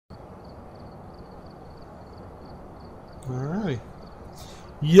Alright.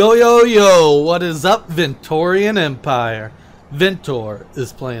 Yo, yo, yo, what is up, Ventorian Empire? Ventor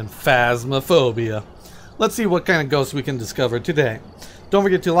is playing Phasmophobia. Let's see what kind of ghosts we can discover today. Don't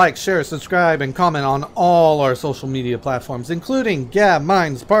forget to like, share, subscribe, and comment on all our social media platforms, including Gab,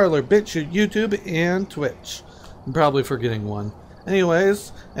 Minds, Parler, BitChute, YouTube, and Twitch. I'm probably forgetting one.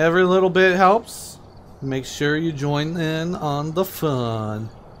 Anyways, every little bit helps. Make sure you join in on the fun.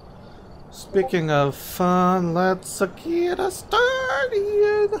 Speaking of fun, let's get us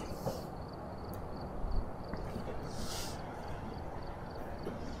started.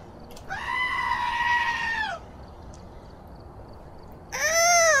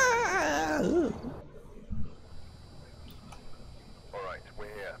 Alright, we're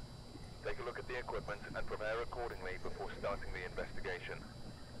here. Take a look at the equipment and prepare accordingly before starting the investigation.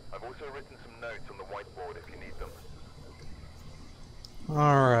 I've also written some notes on the whiteboard if you need them.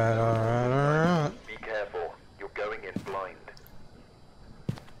 Alright. Be careful. You're going in blind.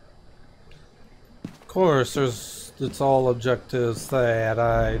 Of course, it's all objectives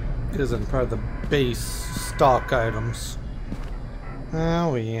that isn't part of the base stock items.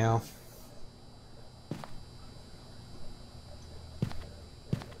 Oh yeah.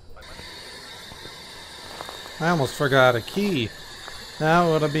 I almost forgot a key. That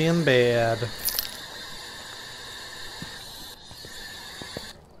would have been bad.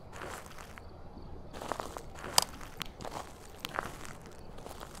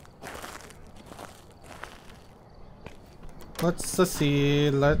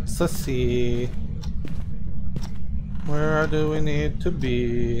 Let's see. Where do we need to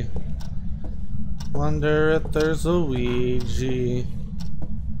be? Wonder if there's a Ouija.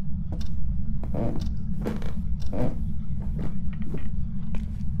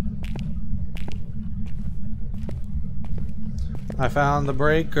 I found the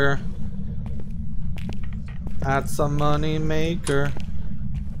breaker. That's a money maker.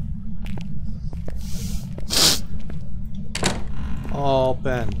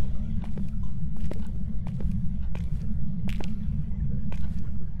 Open.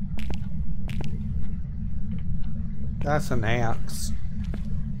 That's an axe.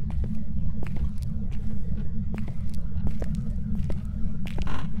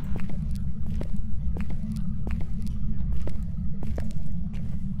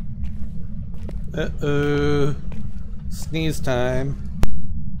 Uh-oh. Sneeze time.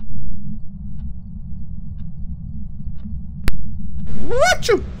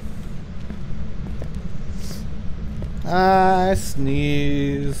 Whatchu? I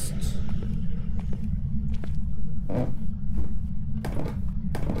sneezed.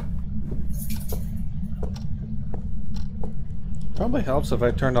 Probably helps if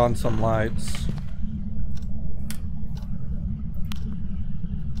I turned on some lights.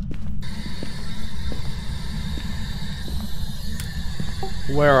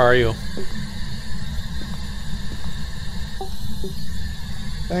 Where are you?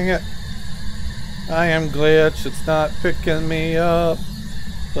 Dang it. I am glitched. It's not picking me up.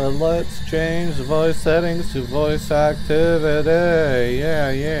 But let's change the voice settings to voice activity.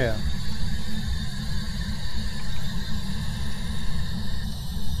 Yeah.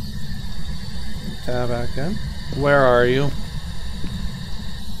 Tab back in. Where are you?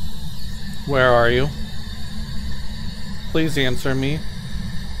 Where are you? Please answer me.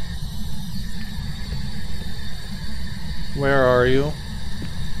 Where are you?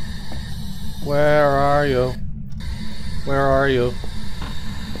 Where are you? Where are you?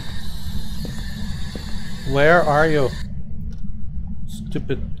 Where are you?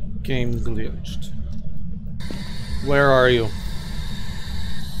 Stupid game glitched. Where are you?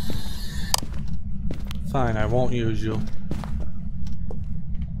 Fine, I won't use you.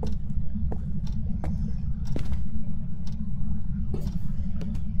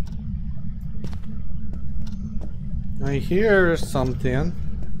 I hear something.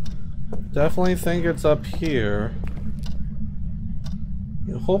 Definitely think it's up here.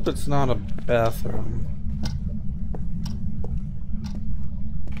 I hope it's not a bathroom.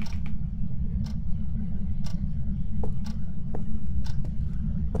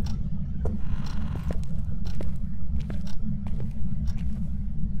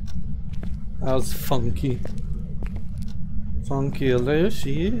 That was funky.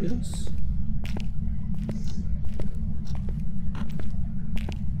 Funky-alicious.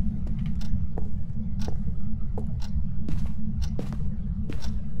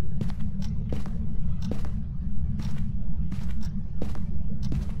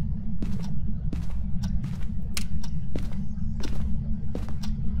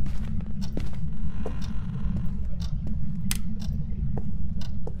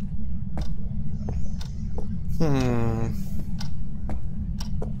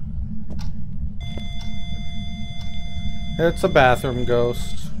 It's a bathroom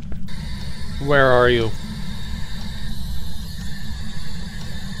ghost. Where are you?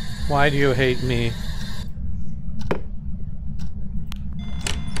 Why do you hate me?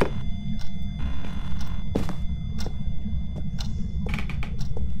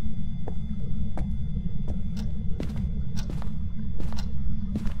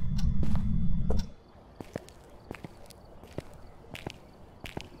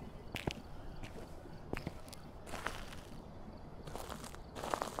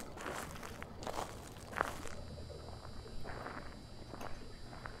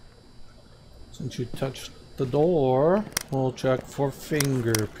 Since you touched the door, we'll check for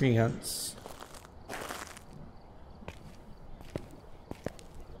fingerprints.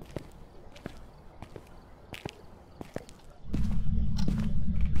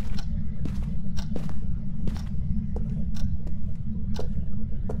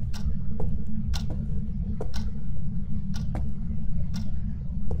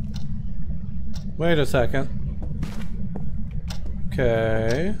 Wait a second.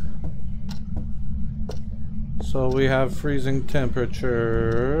 Okay. So we have freezing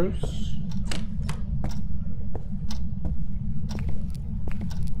temperatures.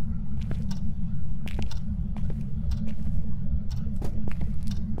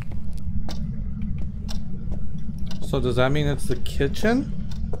 So does that mean it's the kitchen?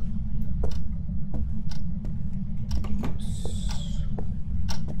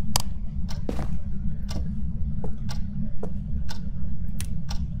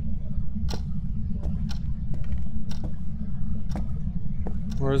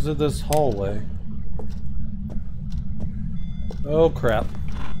 Or is it this hallway? Oh crap.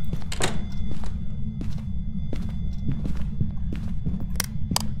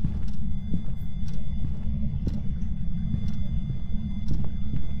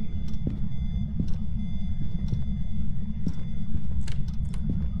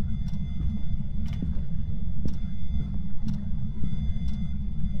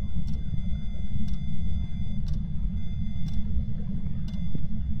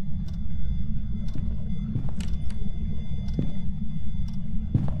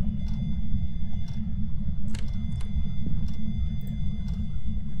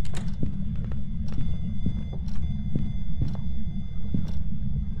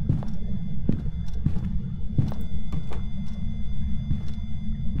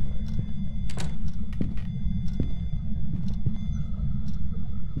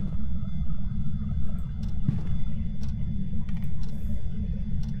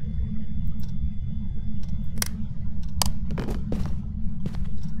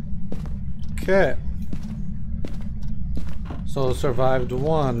 Okay. So survived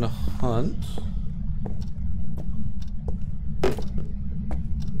one hunt.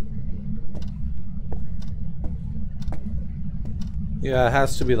 Yeah, it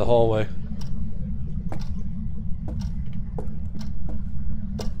has to be the hallway.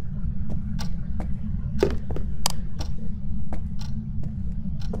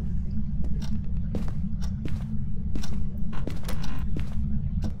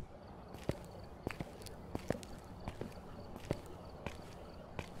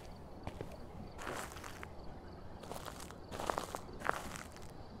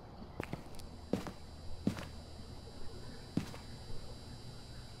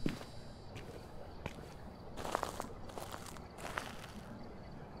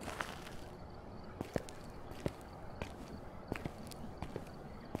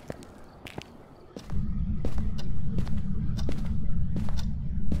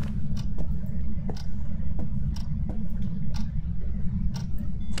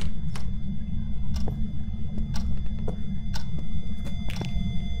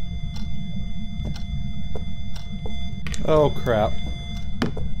 Oh crap.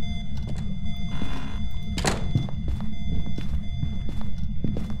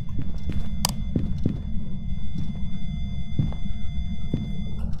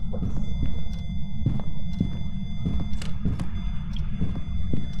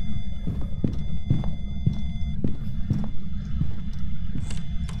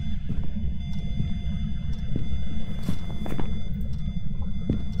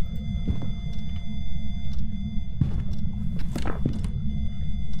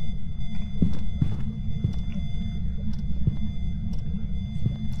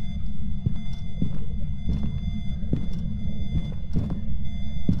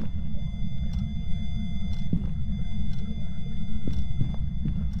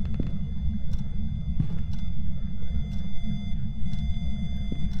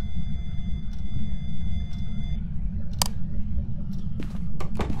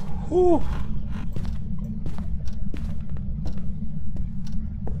 Whew.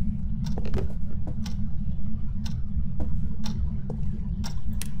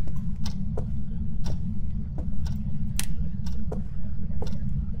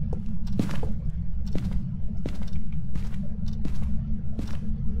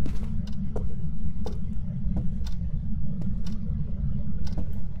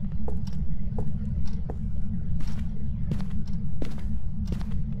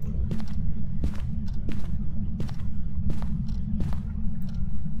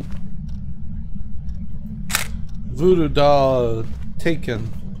 Voodoo doll taken.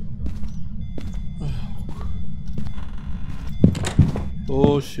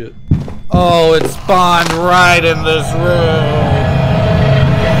 Oh shit. Oh, it spawned right in this room.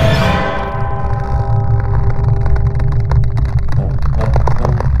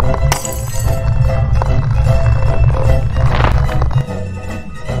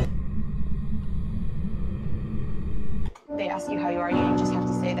 They ask you how you are, you just have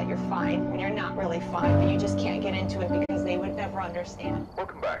to say that you're fine when you're not really fine, but you just can't get into it because they would never understand.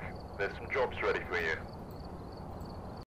 Welcome back. There's some jobs ready for you.